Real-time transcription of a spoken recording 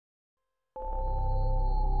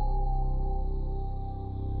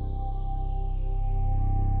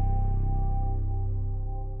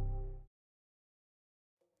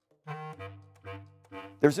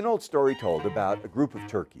There's an old story told about a group of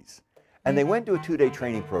turkeys, and they went to a 2-day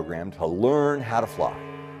training program to learn how to fly.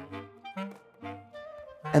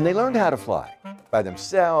 And they learned how to fly by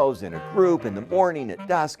themselves, in a group, in the morning, at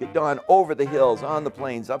dusk, at dawn, over the hills, on the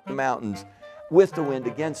plains, up the mountains, with the wind,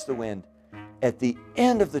 against the wind. At the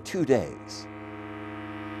end of the 2 days,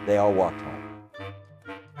 they all walked home.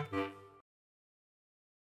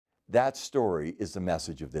 That story is the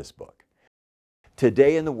message of this book.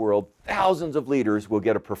 Today in the world, thousands of leaders will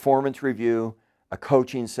get a performance review, a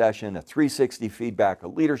coaching session, a 360 feedback, a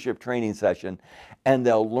leadership training session, and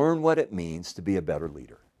they'll learn what it means to be a better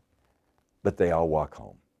leader. But they all walk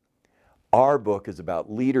home. Our book is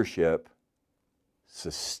about leadership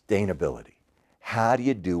sustainability. How do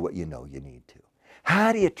you do what you know you need to?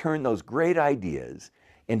 How do you turn those great ideas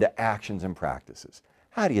into actions and practices?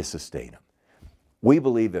 How do you sustain them? We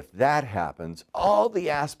believe if that happens, all the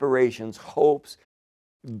aspirations, hopes,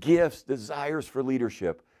 gifts, desires for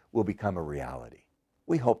leadership will become a reality.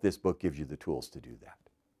 We hope this book gives you the tools to do that.